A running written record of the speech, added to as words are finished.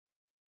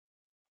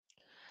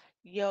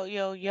Yo,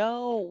 yo,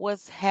 yo,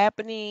 what's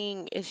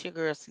happening? It's your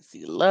girl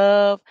CC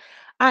Love.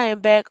 I am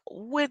back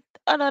with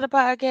another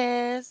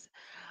podcast.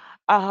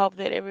 I hope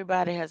that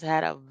everybody has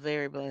had a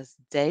very blessed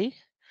day.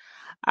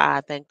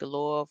 I thank the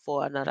Lord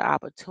for another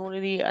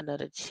opportunity,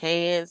 another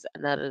chance,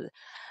 another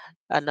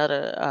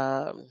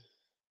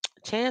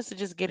chance to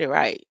just get it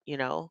right.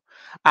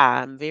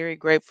 I'm very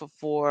grateful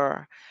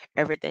for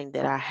everything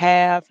that I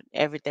have,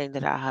 everything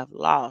that I have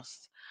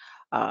lost.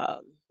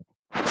 Um,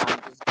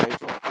 I'm just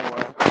grateful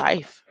for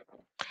life.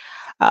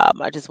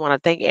 I just want to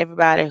thank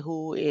everybody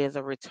who is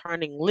a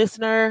returning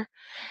listener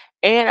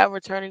and a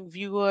returning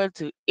viewer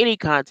to any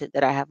content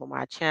that I have on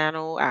my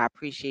channel. I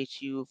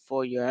appreciate you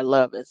for your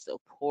love and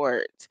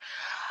support.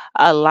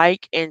 A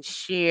like and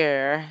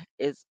share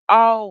is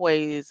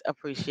always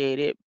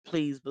appreciated.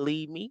 Please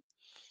believe me.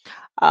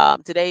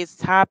 Today's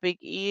topic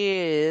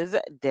is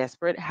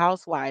Desperate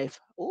Housewife.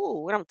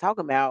 Ooh, what I'm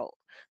talking about?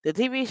 The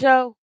TV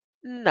show?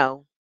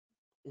 No,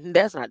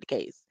 that's not the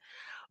case.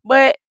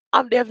 But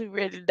I'm definitely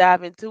ready to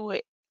dive into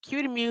it.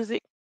 Cue the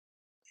music.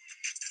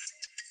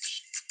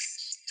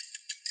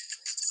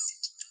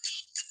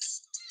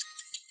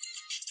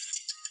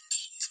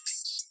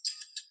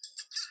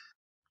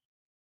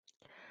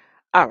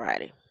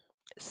 Alrighty.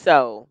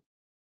 So,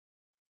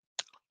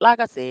 like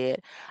I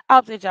said, I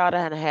hope that y'all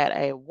done had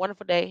a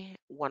wonderful day,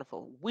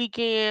 wonderful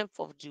weekend,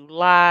 4th of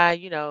July.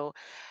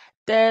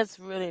 That's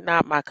really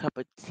not my cup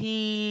of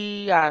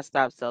tea. I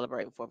stopped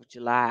celebrating 4th of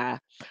July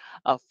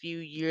a few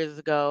years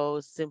ago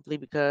simply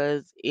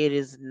because it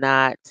is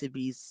not to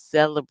be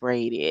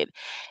celebrated,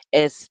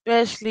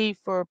 especially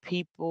for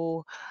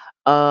people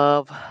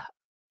of,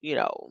 you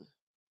know,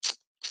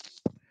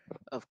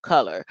 of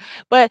color.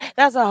 But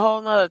that's a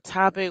whole nother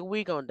topic.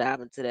 We're going to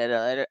dive into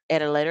that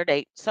at a later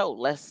date. So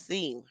let's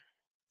see.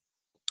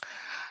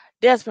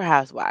 Desperate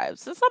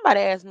Housewives. So somebody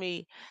asked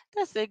me,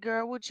 "That's it,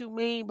 girl. What you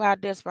mean by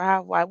Desperate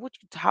Housewives? What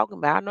you talking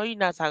about? I know you're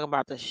not talking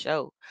about the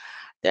show.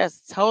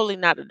 That's totally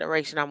not the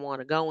direction I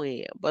want to go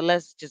in. But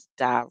let's just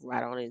dive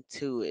right on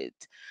into it.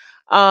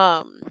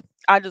 Um,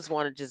 I just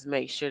want to just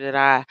make sure that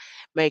I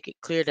make it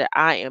clear that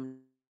I am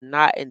not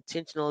intentionally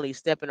stepping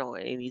on any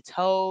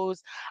toes.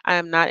 I am not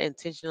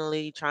intentionally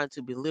trying to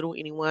belittle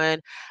anyone.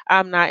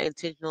 I'm not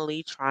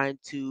intentionally trying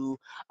to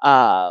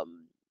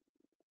um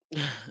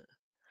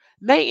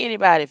make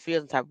anybody feel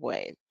some type of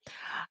way.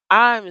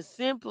 I'm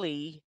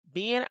simply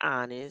being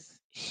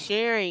honest,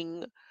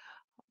 sharing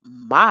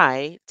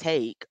my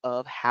take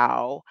of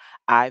how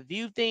I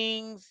view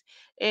things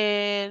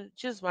and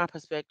just my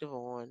perspective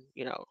on,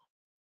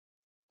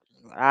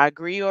 what I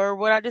agree or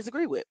what I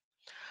disagree with.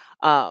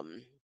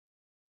 Um,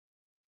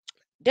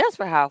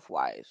 Desperate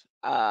Housewives.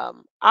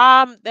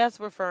 That's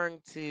referring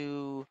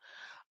to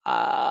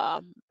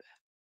um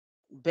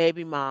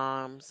baby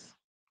moms,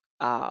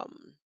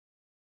 um,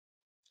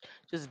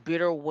 just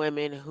bitter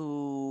women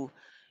who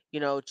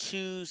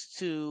choose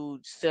to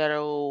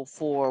settle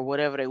for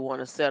whatever they want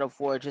to settle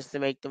for just to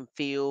make them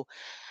feel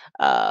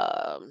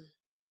um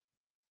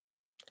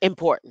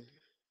important.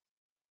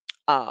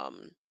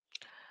 um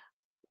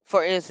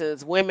for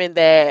instance, women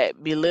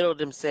that belittle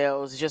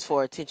themselves just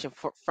for attention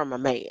from a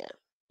man.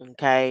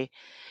 Okay,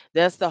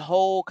 that's the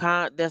whole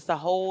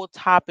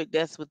topic.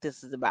 That's what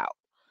this is about.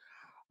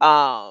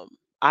 um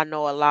I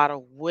know a lot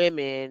of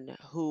women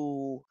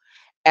who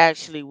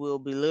actually will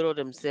belittle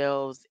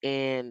themselves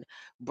and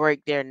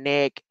break their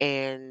neck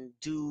and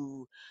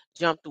do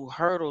jump through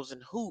hurdles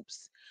and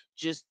hoops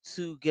just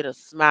to get a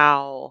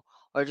smile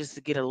or just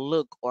to get a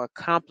look or a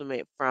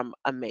compliment from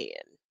a man.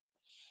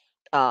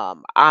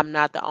 I'm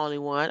not the only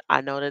one.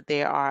 I know that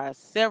there are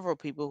several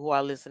people who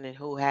are listening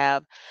who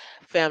have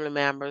family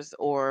members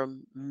or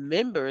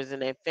members in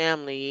their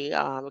family.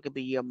 It could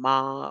be your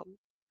mom,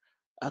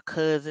 a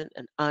cousin,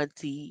 an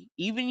auntie,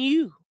 even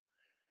you.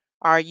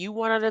 Are you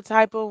one of the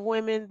type of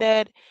women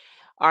that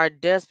are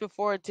desperate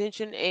for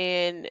attention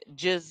and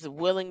just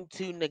willing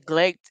to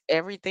neglect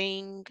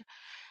everything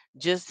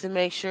just to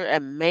make sure a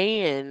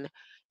man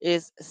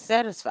is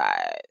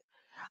satisfied?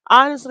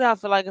 Honestly, I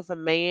feel like if a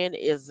man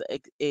is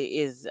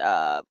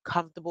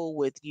comfortable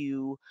with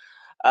you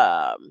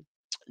um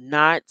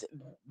not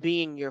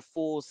being your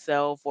full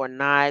self or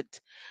not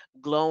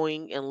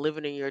glowing and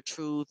living in your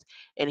truth,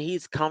 and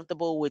he's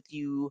comfortable with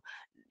you,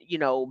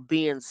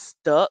 being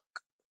stuck,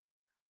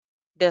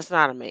 that's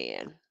not a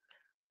man.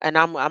 And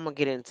I'm gonna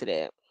get into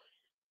that.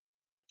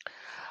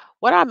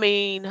 What I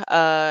mean,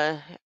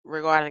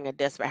 regarding a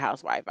desperate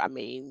housewife, I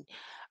mean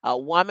a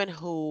woman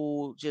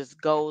who just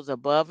goes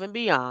above and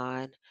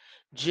beyond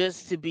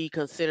just to be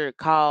considered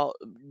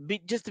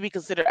just to be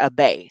considered a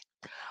bae,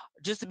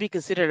 just to be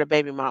considered a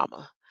baby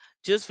mama,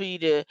 just for you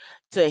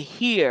to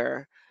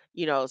hear,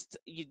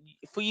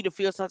 for you to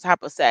feel some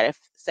type of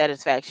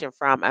satisfaction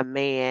from a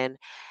man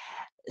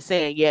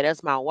saying, "Yeah,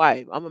 that's my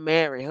wife. I'm gonna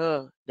marry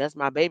her. That's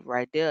my baby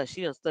right there.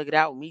 She done stuck it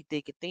out with me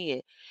thick and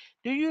thin."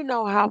 Do you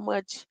know how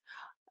much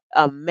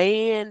a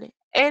man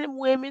and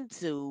women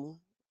too?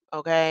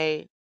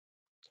 Okay,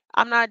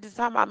 I'm not just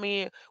talking about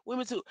men,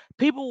 women too.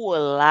 People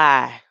will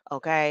lie,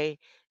 okay,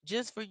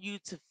 just for you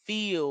to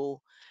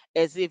feel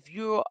as if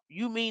you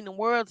mean the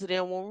world to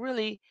them when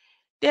really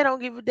they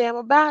don't give a damn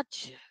about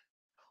you.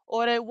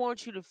 Or they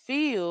want you to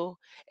feel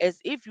as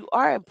if you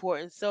are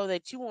important so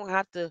that you won't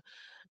have to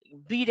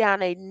be down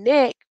their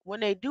neck when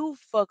they do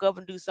fuck up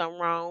and do something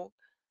wrong.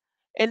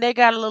 And they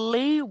got a little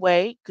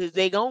leeway because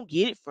they gonna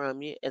get it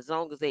from you as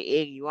long as they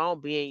egg you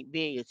on being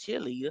your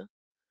cheerleader.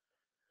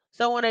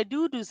 So when they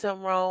do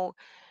something wrong,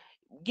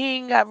 you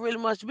ain't got really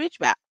much to bitch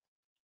about.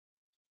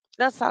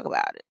 Let's talk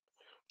about it.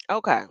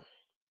 Okay.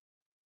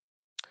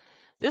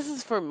 This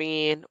is for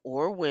men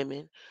or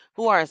women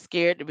who are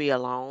scared to be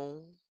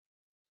alone,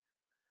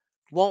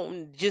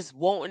 wanting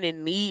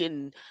and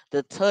needing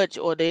the touch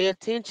or the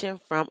attention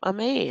from a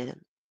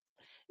man.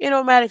 It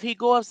don't matter if he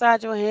go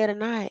upside your head or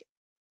not.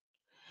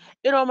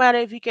 It don't matter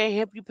if he can't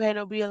help you pay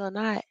no bill or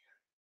not.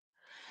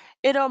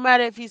 It don't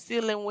matter if he's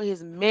still in with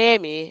his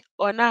mammy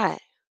or not.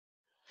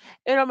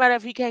 It don't matter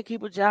if he can't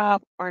keep a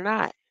job or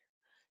not.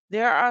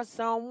 There are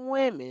some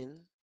women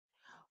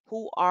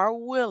who are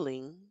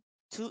willing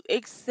to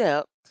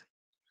accept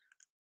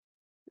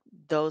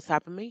those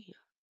type of men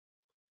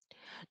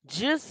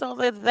just so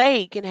that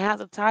they can have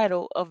the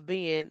title of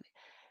being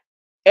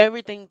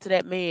everything to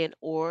that man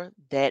or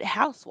that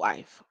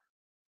housewife.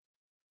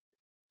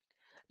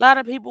 A lot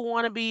of women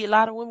want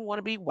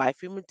to be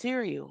wifey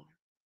material.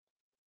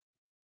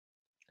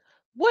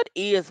 What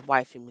is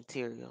wifey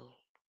material?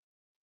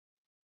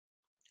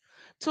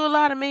 To a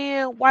lot of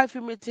men, wifey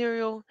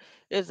material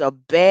is a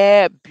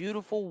bad,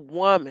 beautiful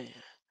woman,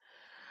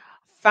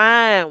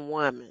 fine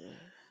woman,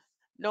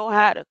 know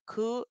how to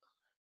cook,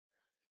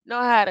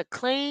 know how to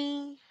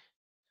clean,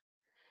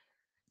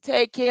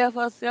 take care of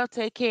herself,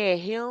 take care of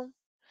him,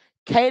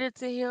 cater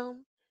to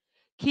him,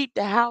 keep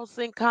the house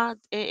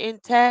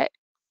intact,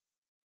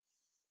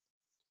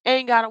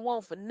 ain't got to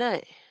want for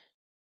nothing.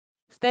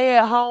 Stay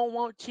at home,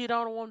 won't cheat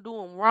on him, won't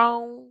do him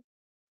wrong.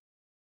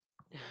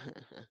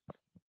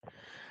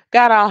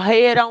 Got our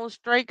head on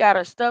straight, got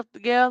our stuff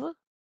together.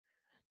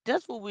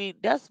 That's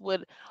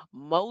what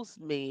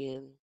most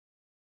men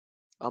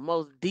or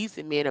most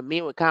decent men or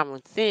men with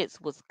common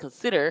sense would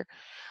consider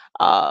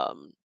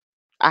um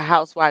a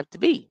housewife to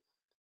be.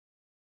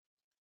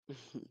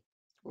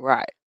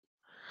 Right.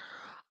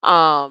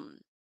 Um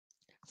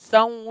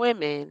some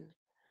women,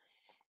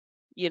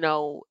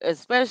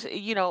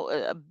 especially,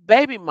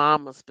 baby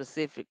mama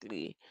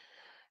specifically,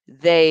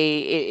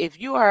 if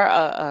you are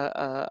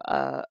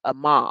a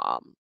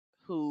mom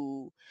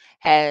who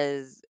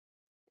has,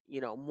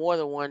 more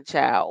than one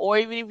child, or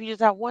even if you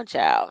just have one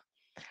child,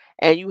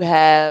 and you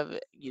have,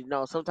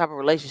 some type of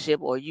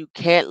relationship, or you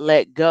can't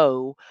let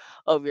go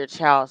of your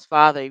child's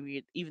father,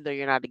 even though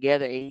you're not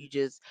together, and you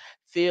just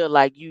feel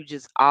like you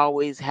just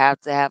always have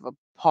to have a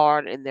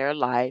part in their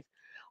life,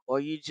 or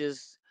you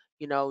just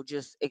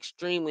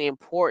extremely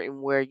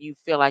important where you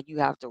feel like you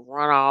have to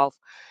run off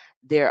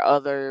their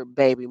other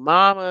baby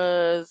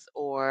mamas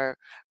or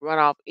run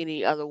off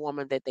any other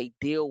woman that they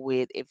deal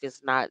with if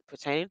it's not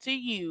pertaining to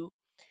you.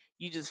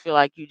 You just feel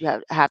like you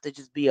have to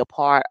just be a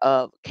part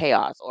of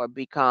chaos or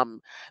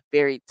become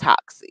very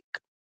toxic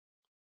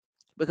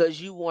because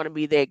you want to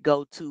be that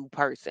go-to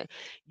person.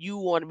 You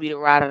want to be the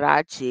ride or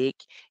die chick.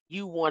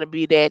 You want to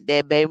be that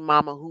baby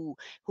mama who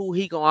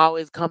he gonna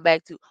always come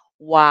back to.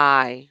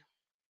 Why?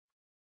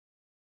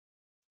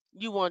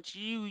 You want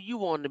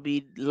to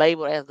be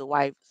labeled as the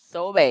wife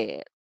so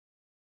bad.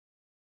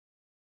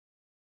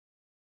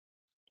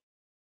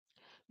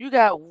 You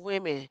got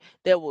women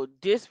that will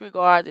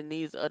disregard the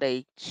needs of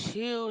their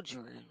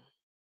children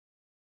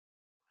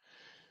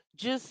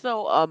just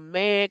so a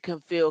man can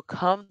feel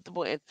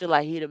comfortable and feel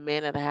like he the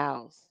man of the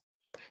house.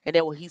 And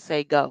then when he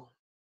say go.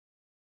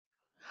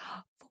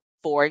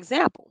 For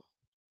example,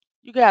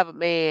 you can have a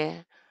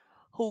man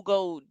who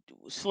go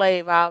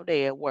slave out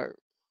there at work.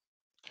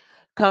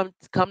 Come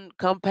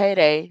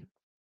payday,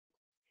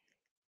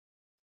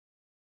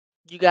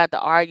 you got to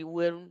argue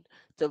with him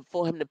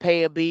for him to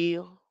pay a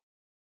bill.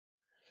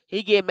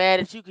 He get mad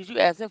at you because you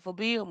asked him for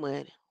bill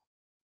money.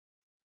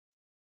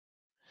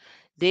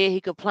 Then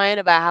he complain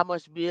about how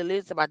much bill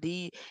is about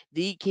these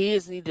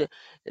kids need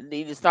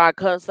to start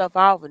cutting stuff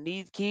off, and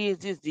these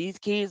kids this, these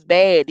kids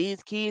bad,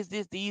 these kids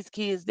this, these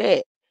kids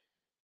that.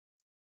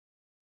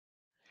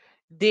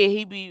 Then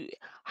he be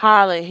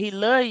hollering, he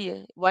love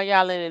you while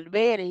y'all in the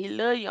bed, and he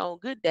love you on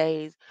good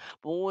days.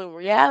 But when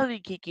reality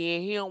kick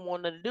in, he don't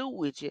want nothing to do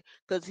with you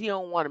because he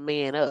don't want to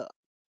man up.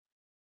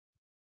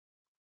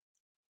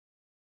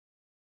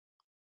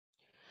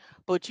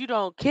 But you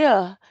don't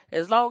care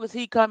as long as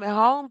he coming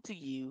home to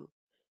you,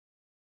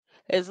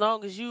 as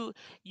long as you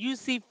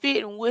see fit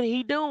in what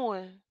he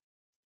doing.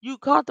 You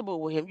comfortable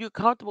with him. You're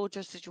comfortable with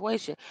your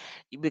situation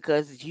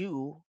because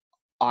you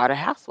are the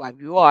housewife.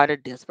 You are the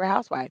desperate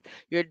housewife.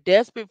 You're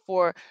desperate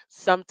for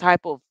some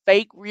type of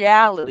fake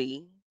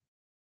reality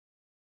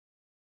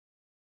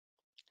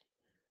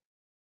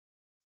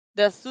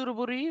that's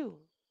suitable to you.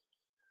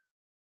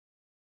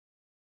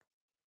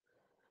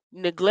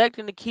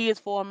 Neglecting the kids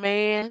for a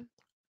man,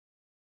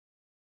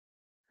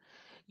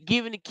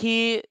 giving the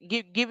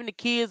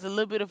kids a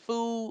little bit of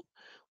food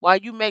while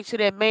you make sure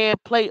that man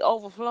plate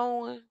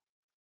overflowing.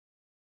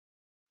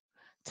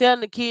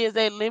 telling the kids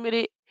they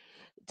limited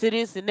to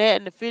this and that,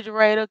 and the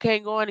refrigerator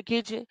can't go in the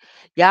kitchen.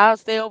 Y'all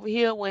stay over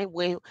here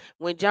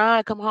when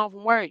John come home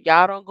from work.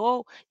 Y'all don't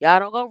go. Y'all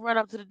don't go run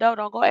up to the door.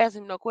 Don't go ask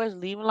him no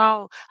questions. Leave him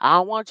alone. I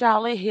don't want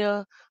y'all in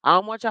here. I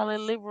don't want y'all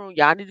in the living room.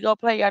 Y'all need to go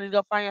play. Y'all need to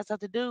go find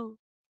yourself to do.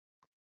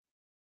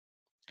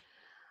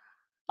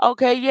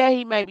 Okay, yeah,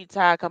 he may be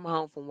tired coming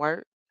home from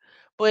work,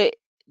 but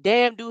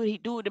damn, do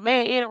the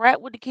man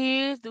interact with the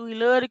kids? Do he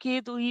love the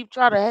kids? Do he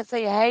try to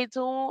say hey to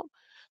them?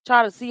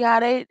 Try to see how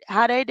they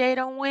day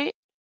don't went?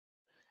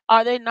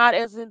 Are they not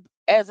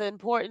as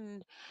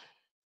important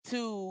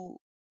to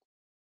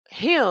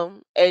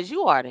him as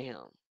you are to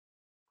him?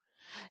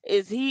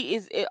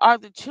 Are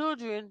the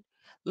children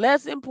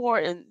less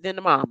important than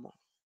the mama?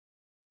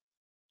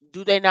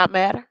 Do they not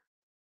matter?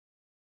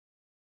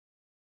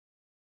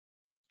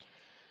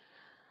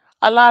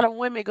 A lot of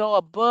women go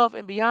above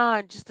and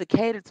beyond just to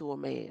cater to a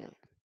man.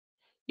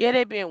 Yeah,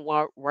 they been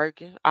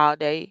working all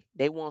day.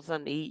 They want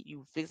something to eat.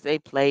 You fix their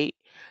plate,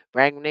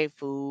 bring them their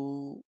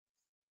food,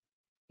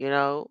 you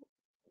know,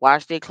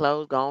 wash their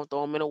clothes, go and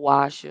throw them in the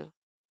washer.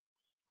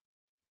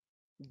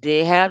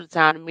 They have the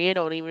time. The men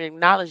don't even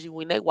acknowledge you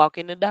when they walk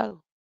in the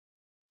door.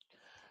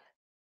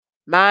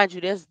 Mind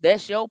you,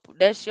 that's your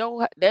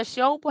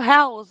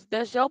house,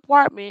 that's your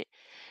apartment.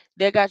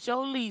 They got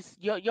your lease,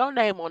 your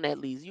name on that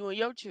lease, you and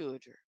your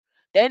children.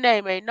 Their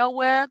name ain't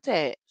nowhere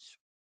attached.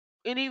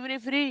 And even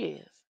if it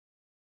is,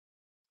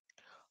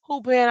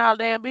 who paying all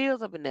the damn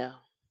bills up in there?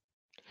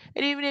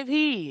 And even if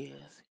he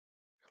is,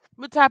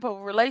 what type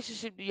of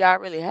relationship do y'all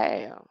really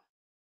have?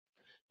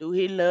 Do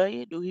he love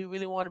you? Do he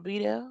really want to be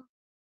there?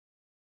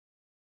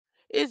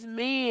 It's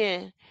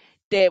men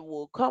that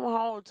will come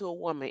home to a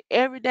woman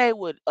every day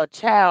with a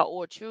child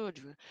or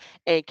children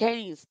and can't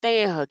even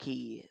stand her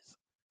kids.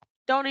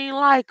 Don't even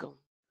like them.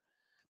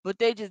 But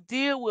they just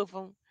deal with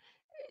them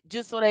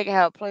just so they can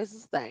have a place to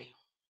stay.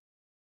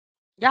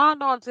 Y'all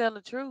know I'm telling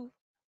the truth.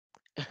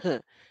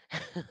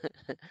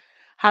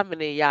 How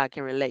many of y'all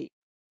can relate?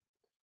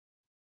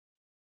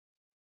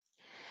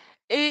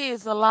 It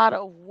is a lot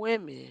of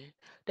women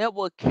that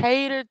will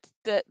cater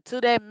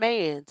to that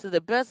man to the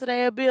best of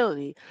their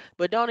ability,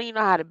 but don't even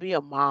know how to be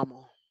a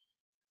mama.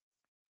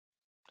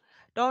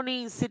 Don't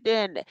even sit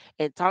there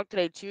and talk to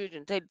their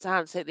children, take the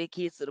time to take their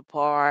kids to the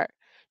park,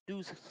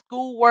 do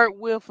schoolwork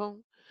with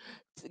them,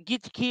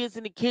 get your kids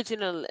in the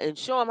kitchen and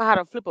show them how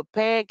to flip a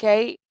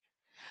pancake,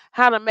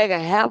 how to make a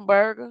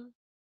hamburger,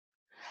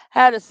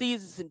 how to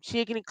season some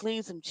chicken and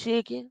clean some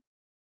chicken.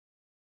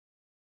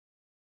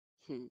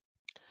 Hmm.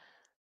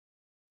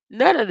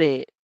 None of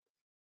that.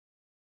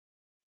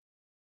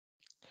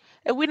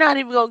 And we're not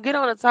even gonna get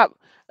on the top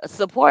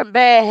supporting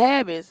bad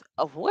habits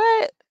of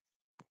what?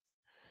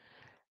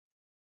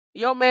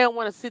 Your man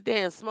wanna sit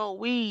there and smoke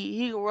weed,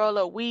 he can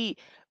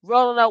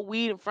rolling up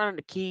weed in front of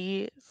the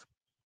kids,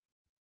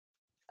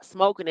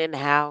 smoking in the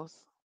house,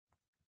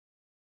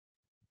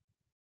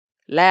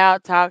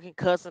 loud talking,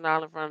 cussing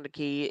all in front of the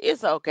kids.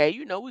 It's okay.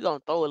 We're gonna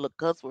throw a little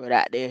cuss word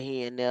out there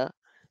here and there.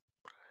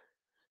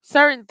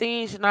 Certain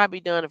things should not be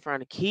done in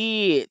front of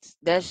kids.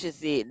 That's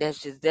just it.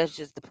 That's just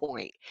the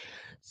point.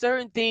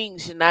 Certain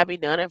things should not be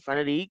done in front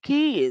of these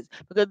kids.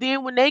 Because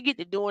then when they get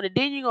to doing it,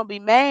 then you're gonna be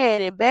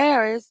mad,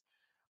 embarrassed.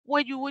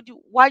 Why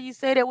you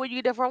say that? Where you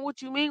get that from?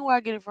 What you mean where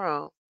I get it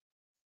from?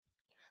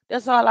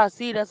 That's all I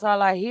see, that's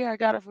all I hear. I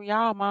got it from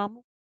y'all,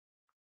 mama.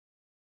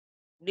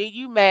 Then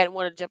you mad and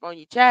want to jump on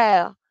your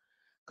child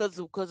because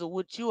of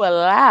what you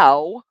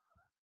allow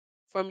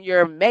from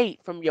your mate,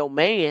 from your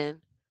man.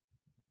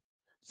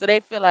 So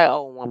they feel like,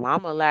 oh, well,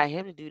 mama allow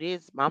him to do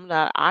this.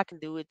 Mama, I can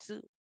do it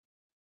too.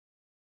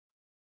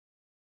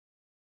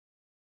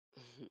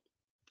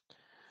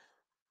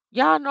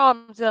 Y'all know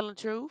I'm telling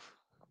the truth.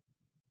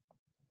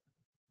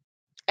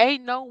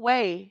 Ain't no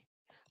way.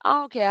 I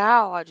don't care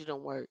how hard you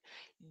don't work.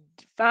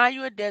 Find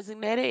you a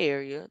designated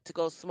area to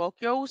go smoke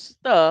your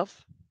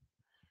stuff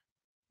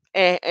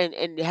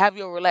and have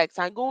your relax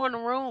time. Go in the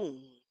room.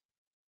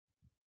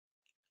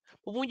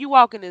 But when you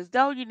walk in this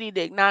door, you need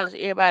to acknowledge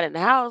everybody in the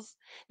house,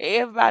 and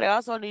everybody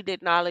also need to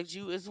acknowledge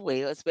you as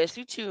well,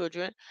 especially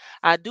children.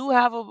 I do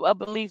have a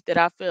belief that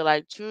I feel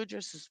like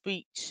children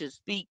should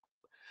speak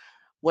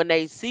when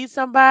they see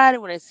somebody,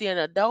 when they see an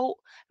adult,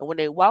 and when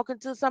they walk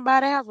into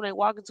somebody's house, when they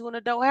walk into an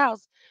adult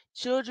house,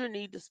 children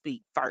need to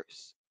speak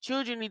first.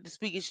 Children need to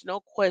speak. It's no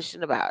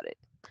question about it.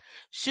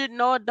 Should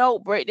no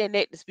adult break their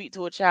neck to speak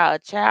to a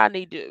child? A child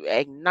need to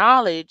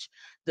acknowledge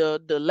the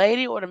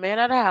lady or the man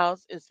of the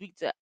house and speak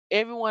to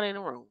everyone in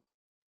the room.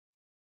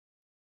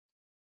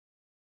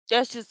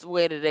 That's just the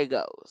way that it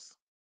goes.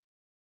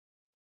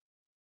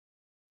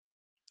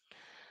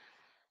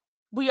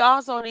 We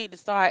also need to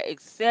start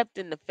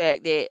accepting the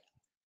fact that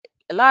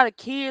a lot of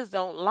kids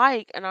don't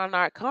like and are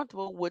not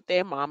comfortable with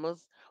their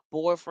mama's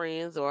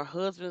boyfriends or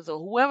husbands or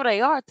whoever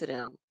they are to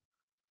them.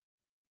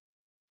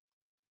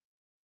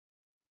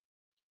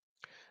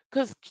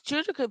 Because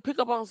children can pick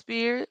up on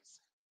spirits.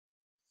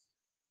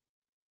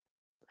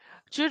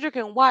 Children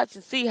can watch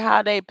and see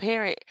how their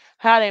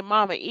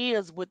mama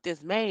is with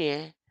this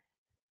man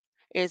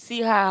and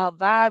see how her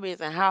vibe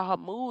is and how her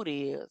mood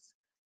is.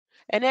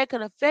 and that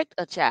can affect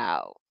a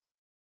child.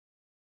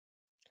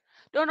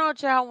 Don't no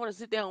child want to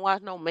sit there and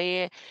watch no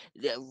man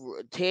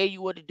that tell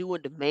you what to do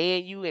and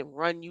demand you and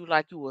run you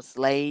like you a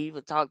slave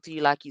and talk to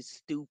you like you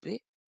stupid.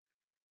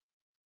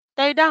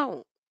 They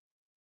don't.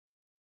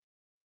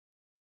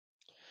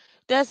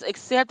 That's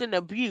accepting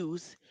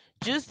abuse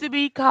just to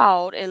be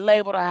called and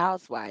labeled a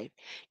housewife.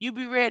 You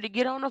be ready to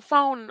get on the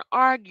phone and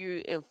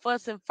argue and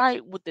fuss and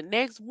fight with the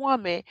next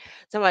woman.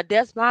 Talking about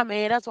that's my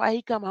man. That's why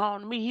he come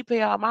home to me. He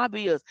pay all my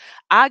bills.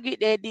 I get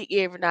that dick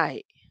every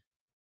night.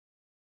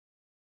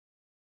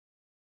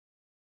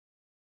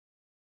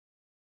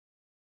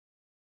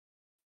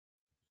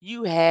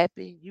 You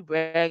happy? You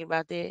bragging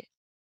about that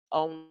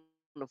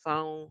on the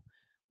phone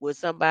with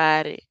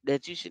somebody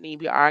that you shouldn't even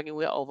be arguing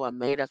with over a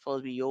man that's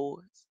supposed to be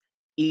yours?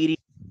 Idiot.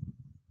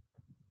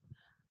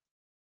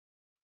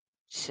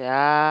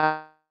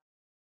 Child,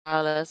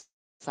 let's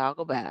talk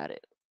about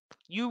it.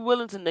 You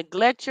willing to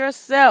neglect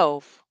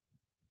yourself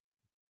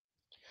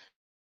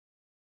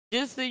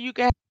just so you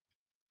can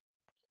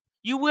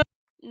you will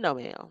no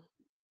ma'am.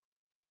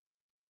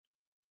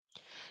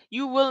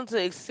 You willing to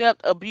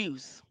accept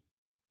abuse.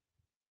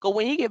 Cause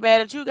when he get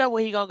mad at you, guess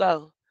where he gonna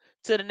go?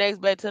 To the next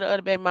back to the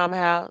other baby mama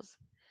house,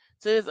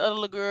 to his other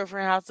little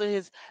girlfriend house, to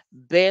his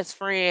best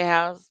friend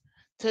house,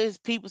 to his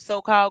people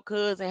so called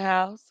cousin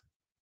house.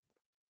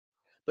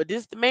 But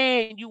this the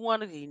man you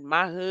want to be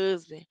my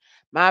husband,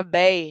 my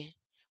bae.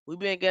 We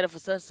been together for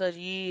such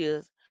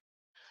years.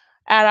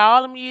 Out of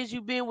all them years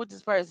you been with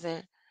this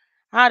person,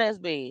 how that's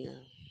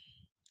been?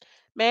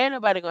 Man, ain't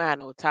nobody gonna have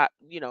no top,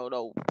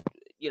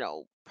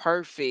 no,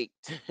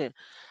 perfect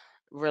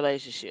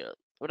relationship.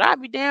 But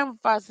I'd be damned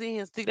if I see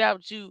him stick out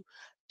with you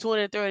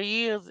 20, 30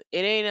 years. It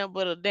ain't nothing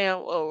but a damn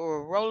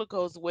roller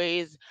coaster where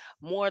it's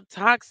more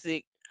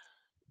toxic.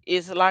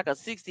 It's like a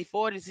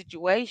 60-40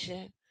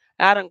 situation.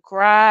 I done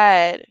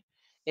cried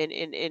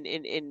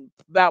and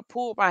about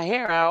pulled my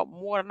hair out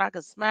more than I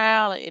could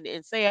smile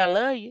and say I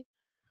love you.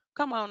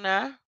 Come on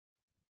now.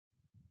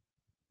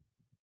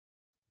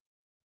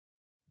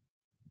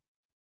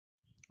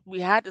 We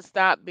had to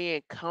stop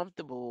being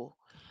comfortable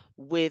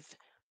with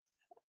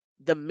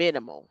the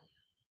minimal.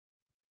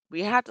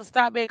 We have to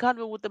stop being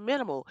comfortable with the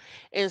minimal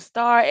and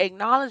start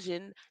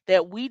acknowledging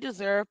that we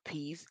deserve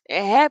peace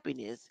and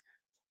happiness.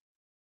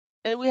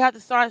 And we have to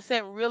start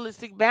setting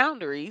realistic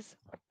boundaries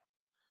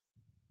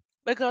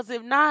because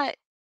if not,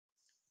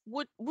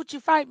 what you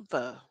fighting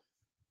for?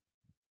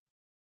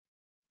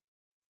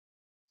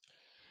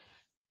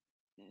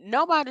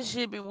 Nobody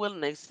should be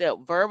willing to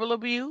accept verbal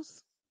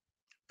abuse,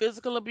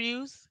 physical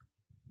abuse,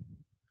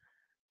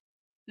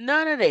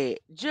 none of that.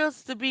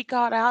 Just to be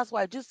called a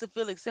housewife, just to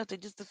feel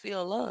accepted, just to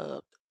feel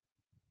loved.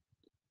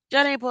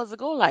 That ain't supposed to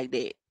go like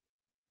that.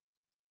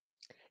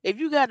 If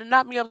you got to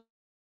knock me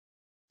upside my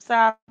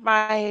head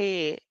just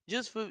for you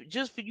to feel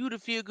good and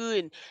just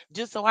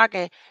so I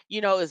can,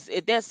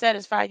 if that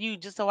satisfy you,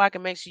 just so I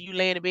can make sure you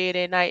lay in the bed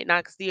at night and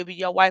I can still be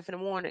your wife in the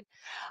morning,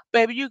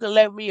 baby, you can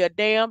let me a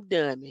damn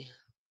dummy.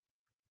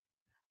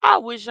 I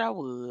wish I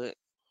would.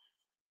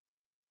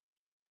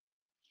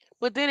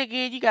 But then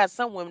again, you got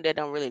some women that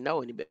don't really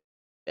know any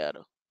better.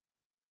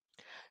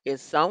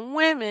 It's some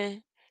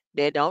women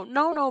that don't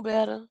know no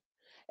better.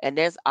 And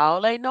that's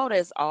all they know.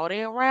 That's all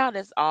they around.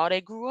 That's all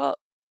they grew up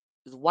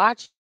is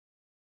watching.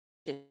 And that's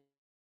what they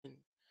were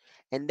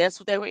introduced to.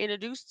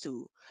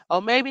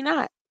 Or maybe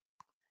not.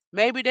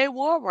 Maybe they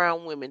were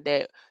around women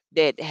that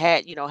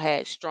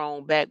had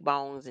strong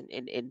backbones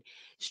and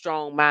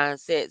strong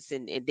mindsets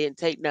and didn't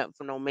take nothing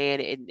from no man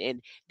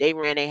and they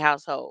ran their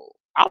household.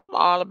 I'm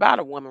all about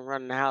a woman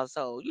running the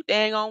household. You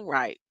dang on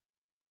right.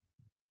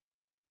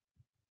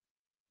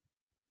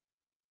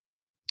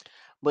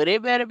 But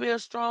it better be a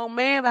strong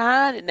man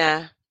behind it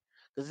now.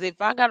 Cause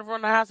if I gotta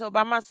run the household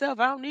by myself,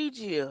 I don't need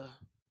you.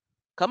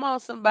 Come on,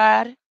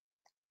 somebody.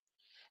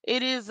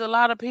 It is a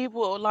lot of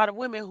people, a lot of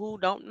women who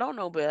don't know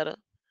no better.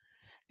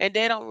 And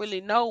they don't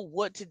really know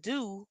what to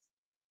do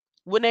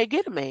when they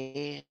get a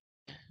man.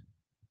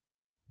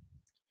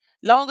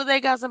 Long as they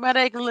got somebody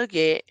they can look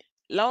at,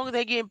 long as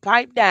they getting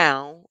piped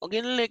down or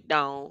getting licked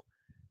on,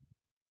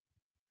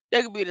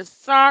 they could be the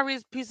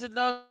sorriest piece of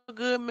no good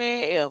man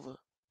ever.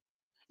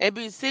 And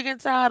be sick and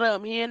tired of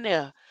them here and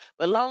there.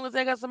 But long as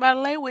they got somebody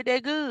to lay with, they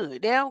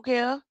good. They don't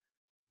care.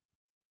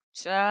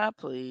 Child,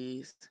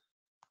 please.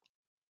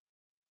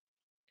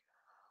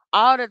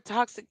 All the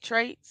toxic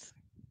traits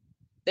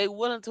they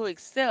willing to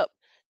accept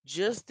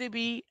just to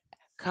be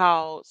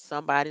called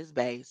somebody's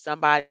bae,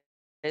 somebody's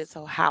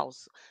house,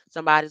 somebody's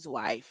wife.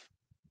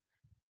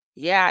 Yeah,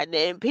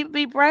 and people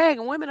be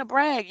bragging. Women are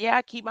brag. Yeah,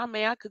 I keep my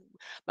man. I could.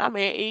 My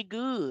man eat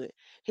good.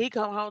 He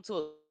come home to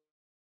a clean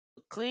house.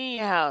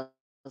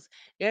 Everything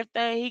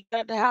he got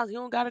out the house, he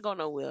don't gotta go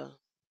nowhere.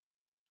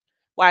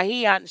 Why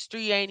he out in the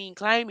street ain't even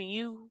claiming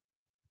you,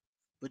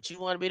 but you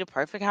want to be the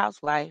perfect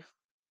housewife.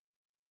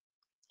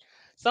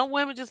 Some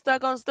women just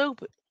stuck on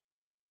stupid,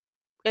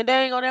 and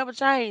they ain't gonna ever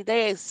change.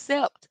 They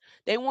accept.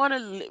 They want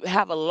to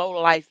have a low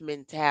life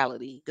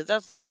mentality because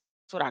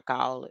that's what I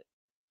call it.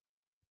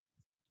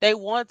 They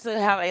want to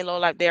have a low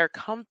life. They're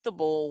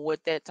comfortable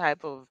with that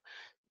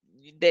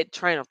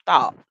train of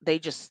thought. They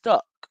just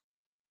stuck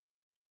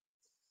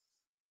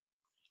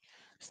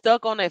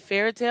on their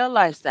fairy tale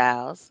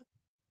lifestyles.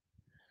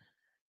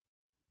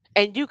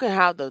 And you can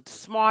have the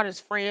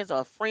smartest friends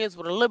or friends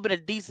with a little bit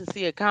of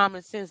decency or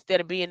common sense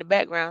that'll be in the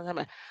background. I'm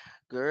like,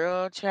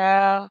 girl,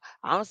 child,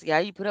 I don't see how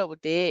you put up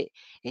with that.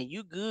 And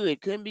you good.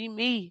 Couldn't be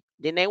me.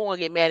 Then they want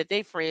to get mad at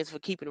their friends for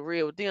keeping it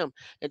real with them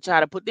and try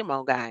to put them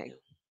on game.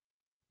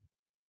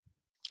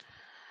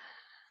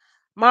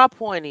 My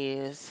point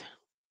is,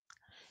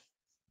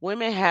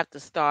 women have to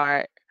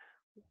start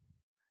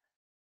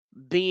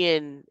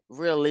being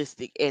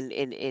realistic in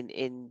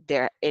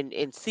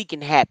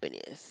seeking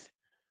happiness.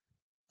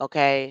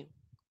 Okay.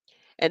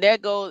 And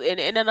that goes and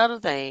another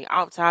thing,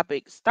 off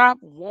topic, stop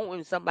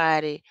wanting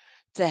somebody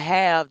to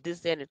have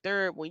this, that, and the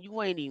third when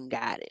you ain't even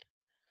got it.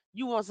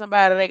 You want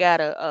somebody that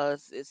got a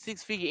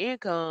six-figure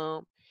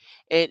income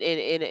and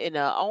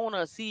a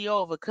owner,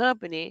 CEO of a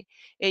company,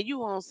 and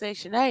you on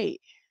Section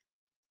 8,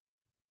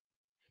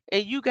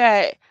 and you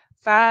got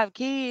 5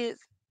 kids,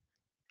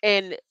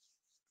 and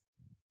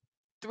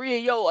three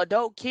of your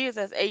adult kids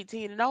that's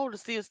 18 and older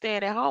still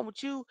staying at home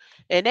with you,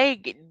 and they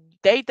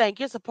think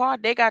it's a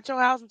party. They got your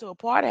house into a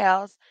party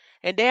house,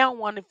 and they don't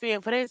want to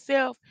fend for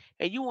themselves,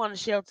 and you want to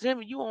shelter them,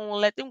 and you don't want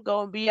to let them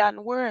go and be out in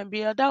the world and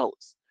be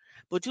adults.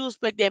 But you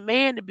expect that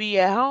man to be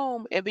at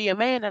home and be a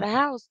man of the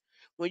house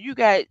when you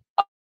got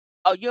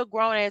your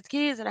grown ass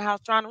kids in the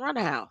house trying to run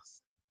the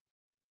house,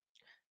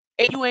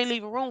 and you ain't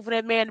leaving room for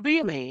that man to be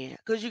a man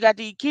because you got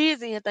these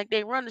kids in here think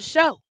they run the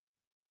show.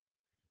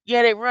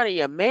 Yeah, they running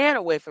your man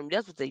away from you.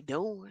 That's what they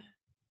doing.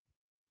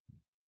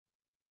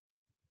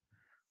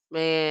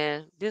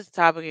 Man, this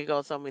topic can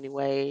go so many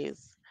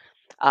ways.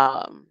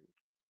 Um,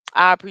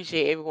 I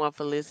appreciate everyone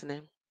for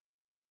listening.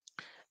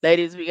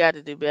 Ladies, we got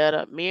to do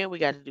better. Men, we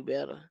got to do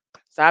better.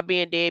 Stop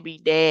being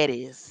deadbeat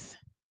daddies.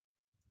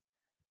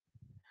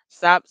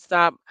 Stop.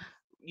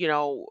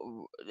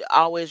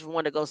 Always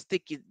want to go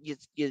stick you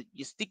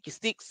stick your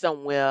stick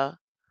somewhere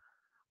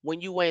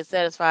when you ain't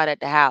satisfied at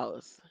the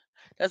house.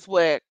 That's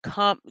where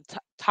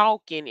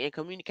talking and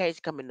communication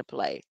come into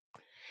play.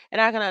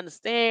 And I can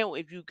understand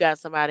if you got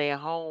somebody at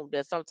home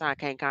that sometimes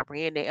can't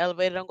comprehend the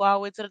elevator don't go all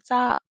the way to the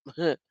top.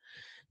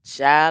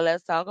 Child,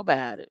 let's talk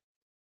about it.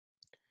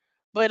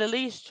 But at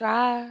least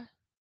try.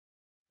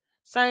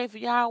 Same for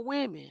y'all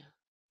women.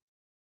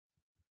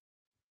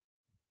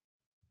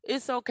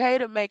 It's okay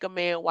to make a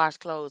man wash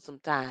clothes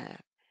sometime.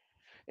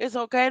 It's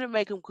okay to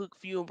make him cook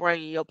for you and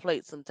bring you your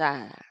plate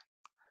sometime.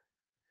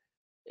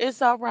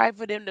 It's all right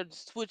for them to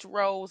switch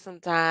roles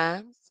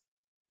sometimes.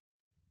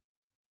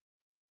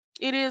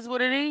 It is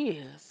what it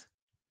is.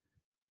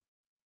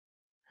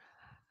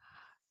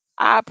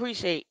 I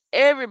appreciate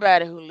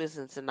everybody who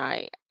listened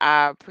tonight.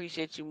 I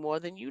appreciate you more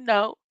than you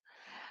know.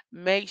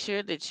 Make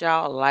sure that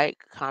y'all like,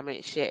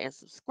 comment, share, and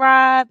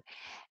subscribe.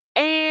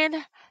 And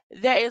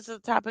that is the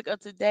topic of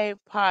today's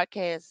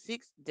podcast,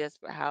 Six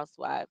Desperate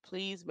Housewives.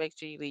 Please make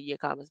sure you leave your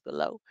comments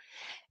below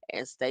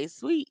and stay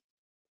sweet.